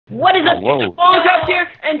What is up? Whoa. Lolocraft here,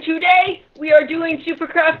 and today we are doing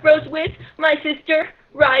Supercraft Bros with my sister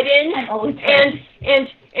Raiden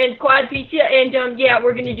and Quad Pizza, and yeah,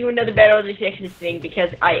 we're gonna do another Battle of the Sexes thing because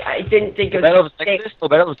I didn't think it was Battle of the Sexes? Oh,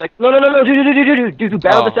 Battle of the Sexes? No, do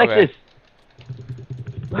Battle of the Sexes.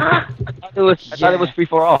 I thought it was free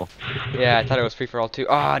for all. Yeah, I thought it was free for all too.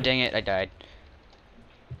 Ah, dang it, I died.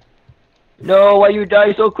 No, why you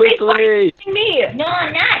die so quickly? Me? No,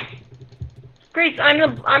 I'm not. Grace, I'm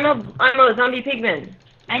a zombie pigman.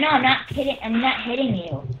 I know, I'm not hitting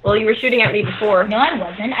you. Well, you were shooting at me before. No, I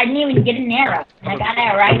wasn't. I didn't even get an arrow. And I got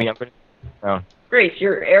it right. I'm gonna down. Grace,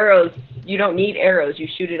 your arrows, you don't need arrows. You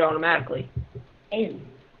shoot it automatically. Ew.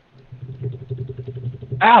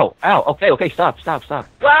 Ow, okay, stop.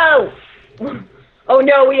 Whoa! Oh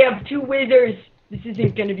no, we have two wizards. This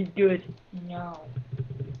isn't gonna be good. No.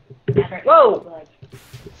 Whoa!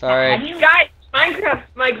 Sorry. Guys,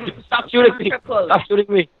 Minecraft, Stop shooting me. closed. Stop shooting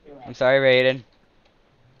me. I'm sorry, Raiden.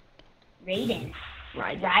 Raiden.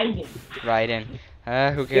 Raiden.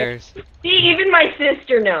 Raiden. Who cares? See, even my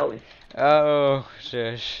sister knows. Oh,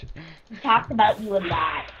 shush. We talked about you a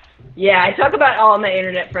lot. Yeah, I talk about all my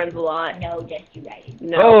internet friends a lot. No, just you, Raiden.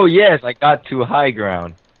 No. Oh yes, I got to high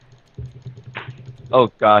ground. Oh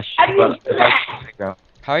gosh. How do you do that? High ground.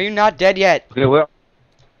 How are you not dead yet? Okay, where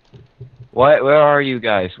are you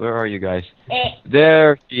guys?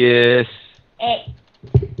 There she is. I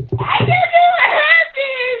don't know what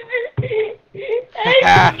happened.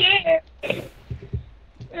 I'm scared.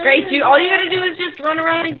 Great, dude. All you gotta do is just run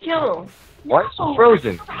around and kill. Why is she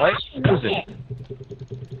frozen?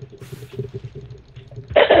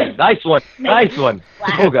 Nice one.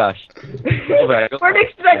 Oh gosh. Go back. Weren't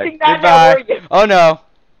expecting that. Goodbye. Were you? Oh no.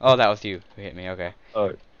 Oh, that was you who hit me. Okay.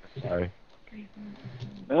 Oh, sorry.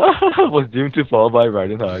 Was doomed to fall by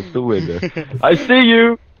RaidenHides, the winner. I see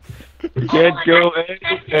you. You can't go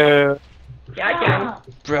anywhere. Yeah, I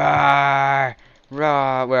can. Brah.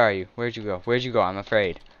 Rah. Where are you? Where'd you go? I'm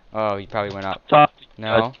afraid. Oh, you probably went up. Top.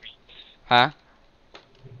 No. Huh?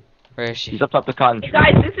 Where is she? She's up top the cotton tree.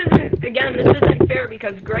 Guys, this isn't fair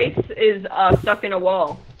because Grace is stuck in a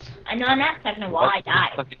wall. I know I'm not stuck in a wall. I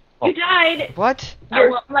died. You died. What?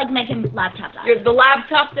 Like my laptop died. The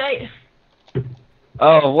laptop died.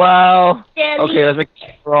 Oh wow. Daddy. Okay, let's make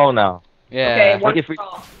it for all now. Yeah. Okay, one if we- for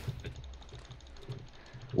all.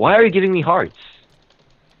 Why are you giving me hearts?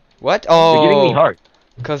 What? You're giving me Oh. hearts.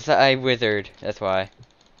 Cause I withered. That's why.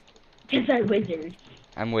 Because I'm wizard.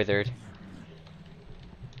 I'm withered.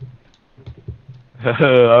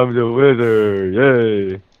 I'm the wizard.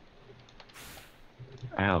 Yay.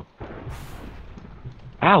 Ow.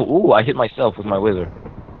 Ow. Ooh, I hit myself with my wizard.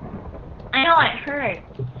 I know, it hurt.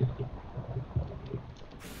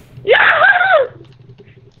 Yeah!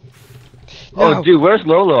 Oh, No. dude, where's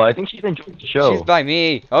Lolo? I think she's enjoying the show. She's by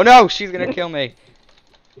me. Oh no, she's gonna kill me.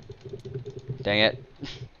 Dang it.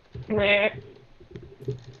 Nah.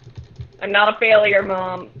 I'm not a failure,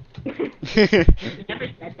 Mom. You never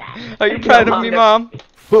said that. Are you proud of me, Mom?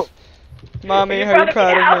 Mommy, are you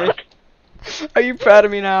proud of me? Are you proud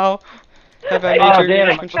of me now? Have I Oh, made your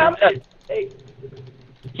damn. control?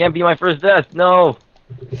 Can't be my first death. No.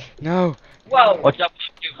 No. Whoa. Watch out.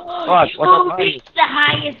 Watch Who out. reached the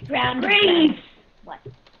highest ground? Grace! What?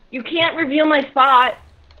 You can't reveal my spot.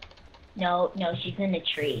 No, she's in the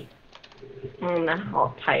tree. Oh, the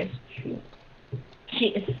hell highest tree.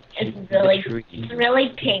 It's really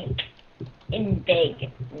pink and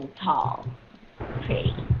big and tall.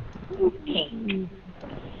 Pretty. Pink.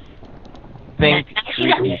 Pink.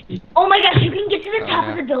 Oh my gosh, you can get to the top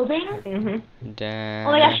of the building? Mm-hmm. Da,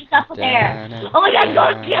 Oh my gosh, she's up there. da, Oh my god,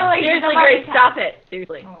 go kill her. Seriously, Grace, stop it.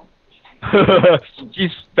 Seriously. Oh.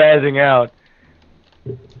 She's spazzing out.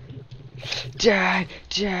 Die.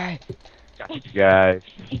 Guys.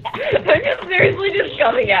 I'm just seriously just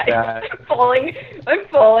coming at you. Yeah. I'm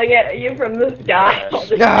falling at you from the sky.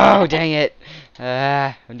 No, dang it.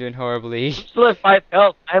 I'm doing horribly. Still at 5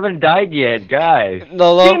 health. I haven't died yet, guys.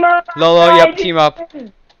 Lolo. Team up, Lolo, yep, Raiden. team up.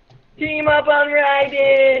 Team up on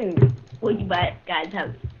Raiden. Well, you guys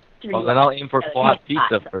have 3. Well, then I'll aim for quad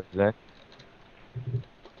pizza first, then.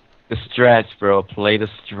 The strats, bro. Play the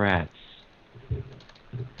strats.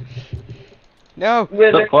 No.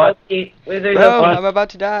 Wizard Sub-quad. Wizard No, quad. I'm about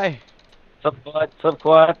to die. Sub quad. Sup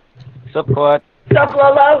Lolo,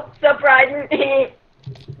 sup Raiden.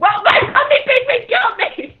 Well, my zombie pigman killed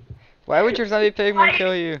me. Why would your zombie pigman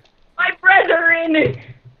kill you? My brethren.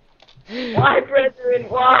 Why brethren?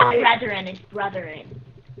 Why? Brethren, it's brethren.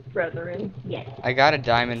 Brethren. Yes. I got a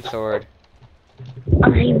diamond sword.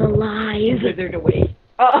 I'm alive. Wizard away.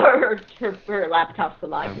 Oh, her laptop's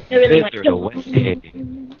alive. It really Wizard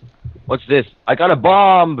away. What's this? I got a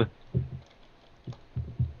bomb.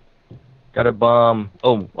 Got a bomb.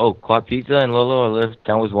 Oh, Quad Pizza and Lolo are left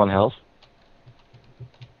down with 1 health.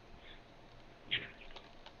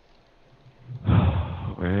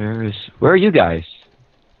 Where are you guys?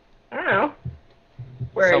 I don't know.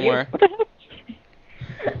 Where Somewhere.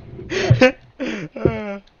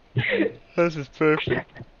 are This is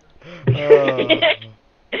perfect. you?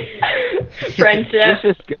 Friendship. This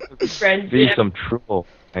is gonna be Friendship. some trouble.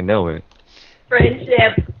 I know it.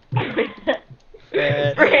 Friendship. Friends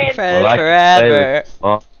Friend. Well, I can forever. say it.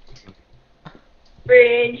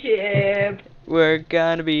 Friendship. We're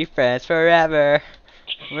gonna be friends forever.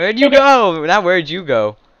 Where'd you go? Now where'd you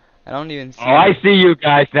go? I don't even see. Oh, I see you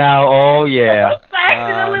guys now. Oh yeah. I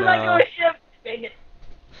accidentally Oh, let no. go of ship. Dang it.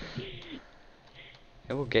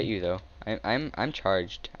 It will get you though. I'm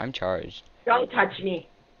charged. I'm charged. Don't touch me.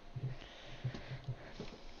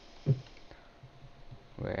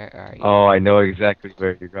 Where are you? Oh, I know exactly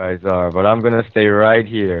where you guys are, but I'm gonna stay right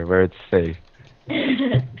here where it's safe.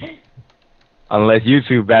 Unless you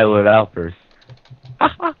two battle it out first.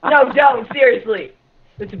 No, don't. Seriously.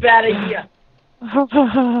 It's a bad idea.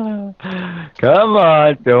 Come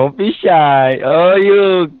on, don't be shy. Oh,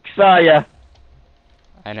 you saw ya.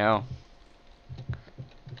 I know.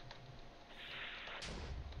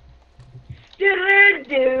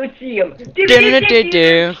 Do-do-do, see 'em.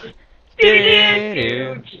 Do-do-do-do-do.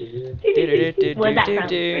 Where's that from? Where'd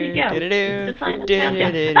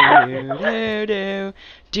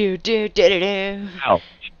you go? Ow.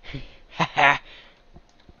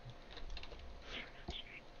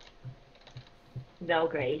 No,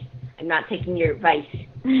 Grace. I'm not taking your advice.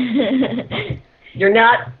 You're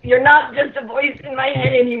not just a voice in my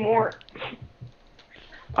head anymore.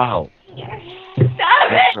 Ow.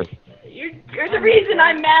 Stop it! You're the reason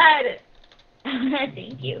I'm mad.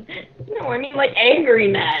 Thank you. No, I mean like angry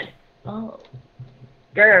mad. Oh.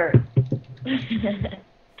 Grr.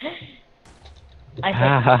 I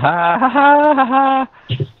Ha thought ha ha ha ha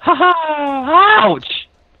ha ha! Ouch!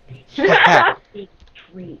 big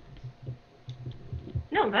treat.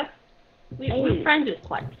 No, we're friends with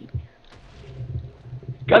Quad Pete.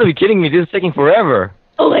 Gotta be kidding me! This is taking forever.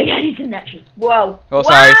 Oh my god, he's in that tree. Whoa. Oh,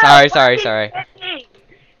 Wow, sorry.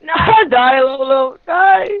 No. Die, Lolo!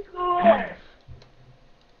 Die!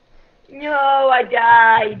 No, I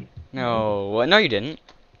died. No, what? No, you didn't.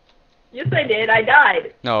 Yes, I did. I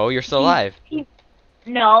died. No, you're still alive.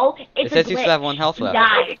 No, It it's says a you glitch. still have 1 health left.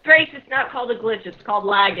 Die. Grace, it's not called a glitch. It's called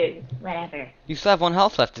lagging. Whatever. You still have 1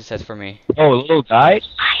 health left. It says for me. Oh, Lolo died?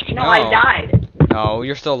 No, I died. No,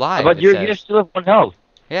 you're still alive. But it you says. still have 1 health.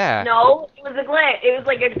 Yeah. No, it was a glitch. It was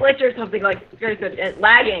like a glitch or something like Grace said,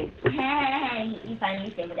 lagging. You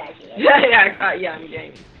finally saved that shit. yeah, I'm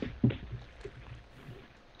getting.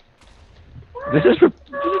 This is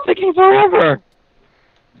taking forever.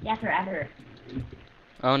 Yeah, forever.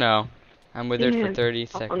 Oh no, I'm withered for 30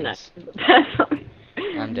 Oh, seconds. no.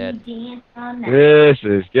 I'm dead. Dance on that. This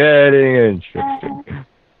is getting interesting.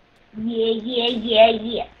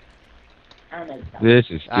 Yeah. I don't know. This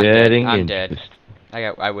is I'm getting dead. I'm dead. interesting.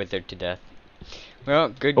 I withered to death. Well,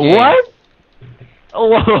 good game. What?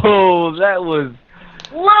 Whoa, that was.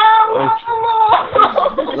 Whoa!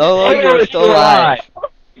 Lolo, Hey, you're still alive.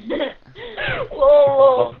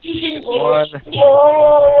 Whoa! One.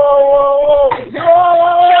 Whoa!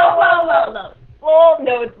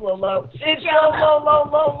 No, it's Lolo. It's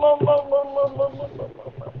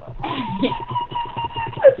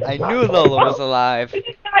I knew Lolo was alive. This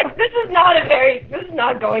is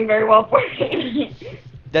not going very well for me.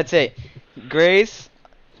 That's it. Grace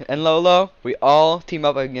and Lolo, we all team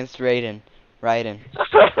up against Raiden. Raiden!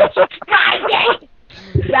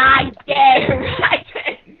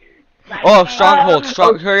 Oh, Stronghold.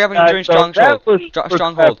 Hurry up and join Stronghold.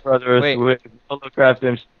 Stronghold. Brothers Wait. with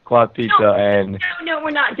Lolocraftmc, Quad Pizza, and. No,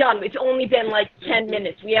 we're not done. It's only been like 10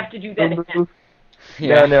 minutes. We have to do that again.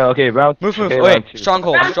 Yeah, no, okay, round. Move. Okay, Wait, round 2.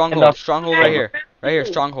 Stronghold. Stronghold right here. Right here,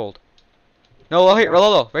 Stronghold. No,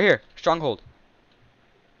 Lolo, right here. Stronghold.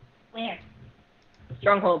 Where?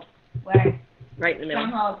 Stronghold. Where? Right in the middle.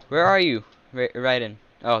 Stronghold. Where are you? Raiden.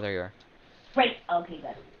 Oh, there you are. Right. Okay,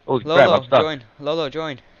 good. Oh, crap, Lolo, I'm stuck. join. Lolo,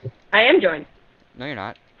 join. I am joined. No, you're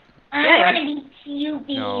not. I Yeah. want to be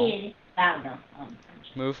stupid. No. Oh, no.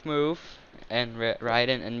 Move. And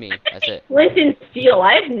Raiden and me. That's it. Flint and Steel.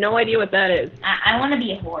 I have no idea what that is. I want to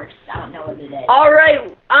be a horse. I don't know what it is.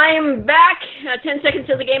 Alright, I am back. 10 seconds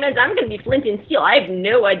till the game ends. I'm going to be Flint and Steel. I have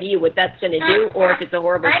no idea what that's going to do or if it's a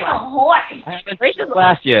horrible I'm a class. horse. I haven't finished the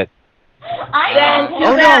class yet. I'm Then- a too Oh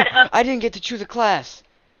horse. no! bad. I didn't get to choose a class.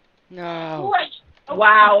 No.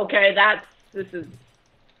 Wow, okay, this is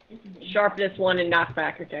This is sharpness 1 and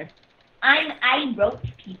knockback, okay. I rope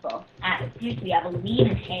people. Seriously, I believe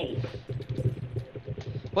in hay.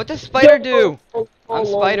 What does spider do? I'm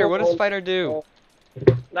spider. What does spider do?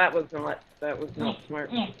 That was not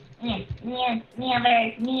smart.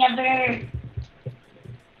 Never.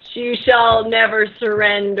 You shall never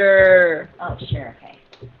surrender. Oh, sure, okay.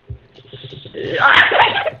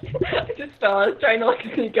 I just fell. I was trying to like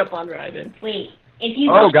sneak up on Raiden. Wait, if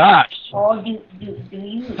you Oh gosh. Oh, do you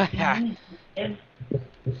live?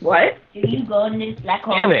 What? Do you go in this black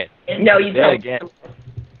hole? Damn it. No, you Yeah, don't. again.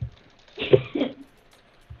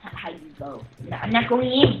 How do you go? No, I'm not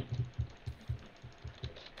going in.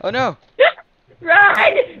 Oh no. Run!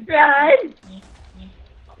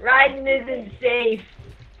 Raiden isn't safe.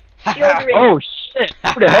 Children. Oh shit.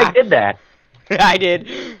 Who the heck did that? I did.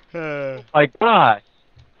 My gosh.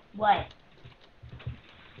 What?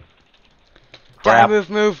 Die, Crap.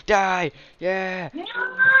 move, die. Yeah. No!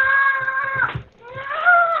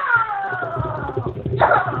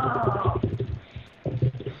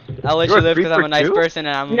 I'll let You're you live free because I'm for a nice two? person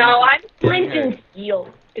and I'm. No, I'm getting Flint and hurt. Steel.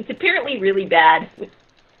 It's apparently really bad.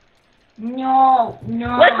 No.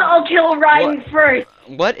 Let's all kill Raiden first.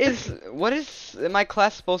 What is my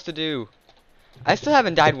class supposed to do? I still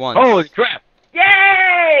haven't died once. Holy crap.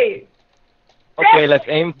 Yay! Okay, let's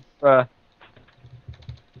aim for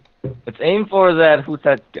that. Who's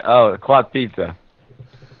that? Oh, quad pizza.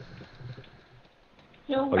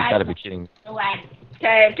 Kill Oh, you gotta be kidding. Kill Raiden.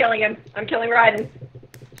 Okay, I'm killing him. I'm killing Raiden.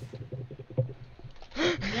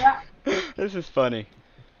 Yeah. This is funny.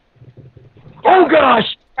 Oh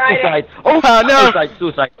gosh! Raiden. Suicide! Oh no!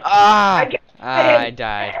 Suicide! Ah! Okay. I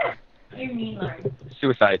died. You're mean, Lord.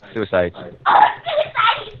 Suicide! Oh, suicide!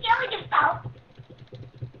 He's killing himself.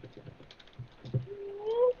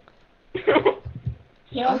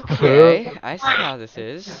 Kill. Okay, I see how this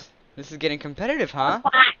is. This is getting competitive, huh?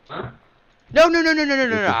 No!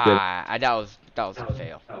 Ah, that was a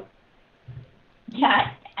fail.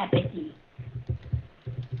 Yeah, empathy.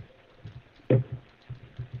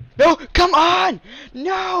 No! Come on!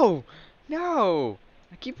 No! I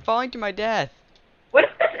keep falling to my death. What if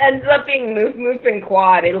this ends up being move, and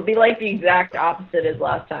quad? It'll be like the exact opposite as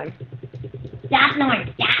last time. Stop,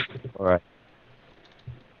 Lord, stop. Alright.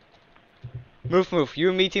 Move. You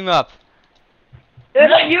and me team up. You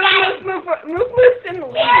and move in the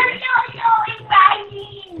lead. It's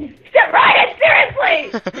Raiden. Step Raiden, seriously!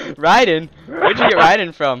 Raiden? Where'd you get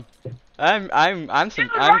Raiden from? I'm Raiden,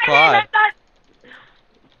 Claude. I'm not-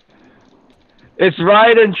 It's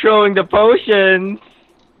Raiden throwing the potions!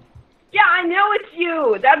 Yeah, I know it's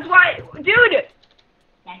you. That's why, dude.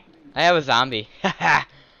 I have a zombie.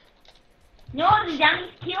 No, the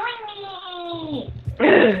zombie's killing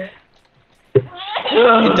me.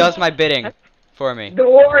 It does my bidding for me. The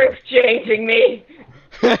war is changing me.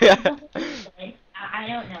 I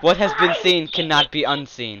don't know. What has been seen cannot be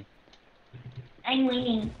unseen. I'm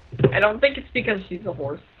winning. I don't think it's because she's a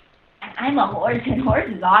horse. I'm a horse, and horse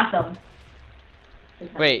is awesome.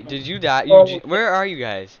 Wait, did you die? Where are you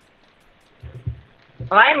guys?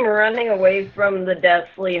 I'm running away from the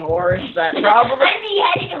deathly horse that probably. I'm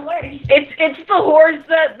beheading a horse. It's the horse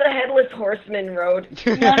that the headless horseman rode.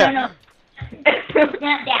 No. Not that.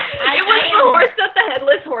 It was the horse that the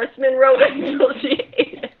headless horseman rode until she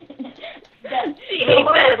ate it. She ate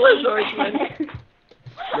the headless horseman.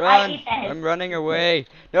 Run! I'm running away.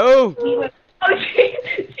 No! Oh, she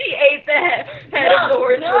ate the head of the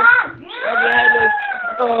horseman. Of the headless.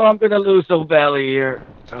 Oh, I'm gonna lose so badly here.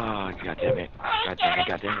 Oh, god damn it.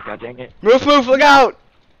 God dang it. Move, look out!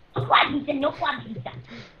 No quad pizza.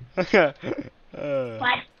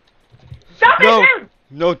 Quad. Stop No. it!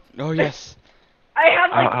 No, oh yes. I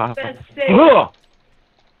have like the best thing. Ugh.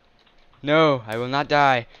 No, I will not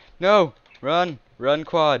die. No! Run,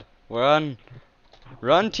 Quad. Run,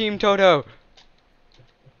 Team Toto.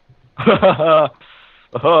 Stop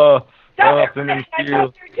it! Flint and I Steel.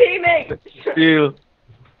 thought your teammate.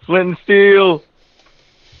 Flint and Steel.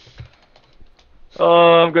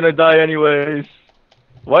 Oh, I'm gonna die anyways.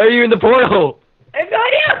 Why are you in the portal? I have no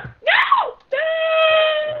idea. No!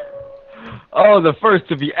 Oh, the first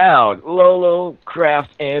to be out.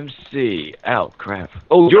 Lolocraftmc. Out, crap.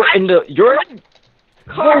 Oh, you're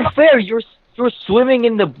not fair. You're swimming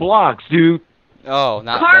in the blocks, dude. Oh,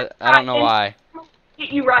 I don't know why.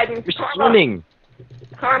 Get you riding. You're swimming.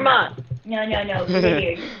 Karma. No.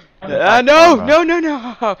 Weird.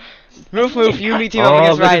 No. Move. You and me team up Oh,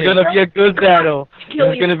 against this is Raiden. gonna be a good battle. This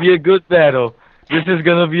is gonna be a good battle. This is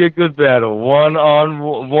gonna be a good battle. One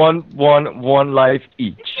life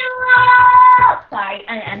each. No! Sorry,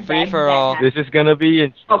 I'm Free for all. This is gonna be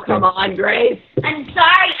interesting. Oh, come on, Grace. I'm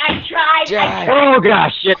sorry, I tried. Jack. Oh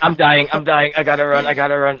gosh, shit, I'm dying. I gotta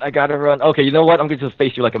run. Okay, you know what? I'm gonna just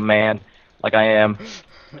face you like a man. Like I am.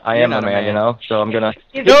 I You're am a not a man, man. you know? So I'm gonna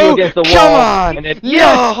hit No! you against the wall. Come on! And then,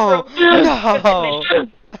 No! No!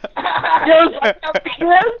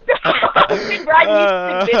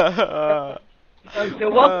 So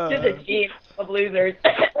welcome to the team of losers.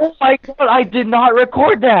 Oh my god, I did not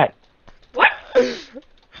record that! What?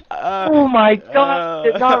 Oh my god,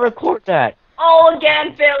 I did not record that! Oh,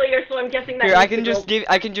 again, failure, so I'm guessing that Here, I means can to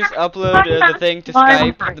just upload the thing to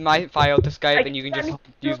Skype, my file to Skype, and you can just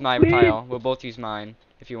use my file. We'll both use mine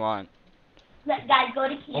if you want. Guys, go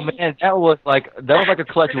to Key. Oh man, that was like a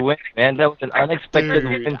clutch win, man. That was an unexpected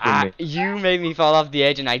win for me. You made me fall off the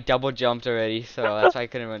edge, and I double jumped already, so that's why I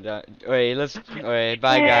couldn't run down. Alright,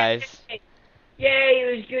 bye guys. Yay,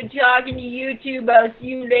 it was good talking to you two. I'll see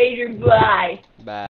you later. Bye. Bye.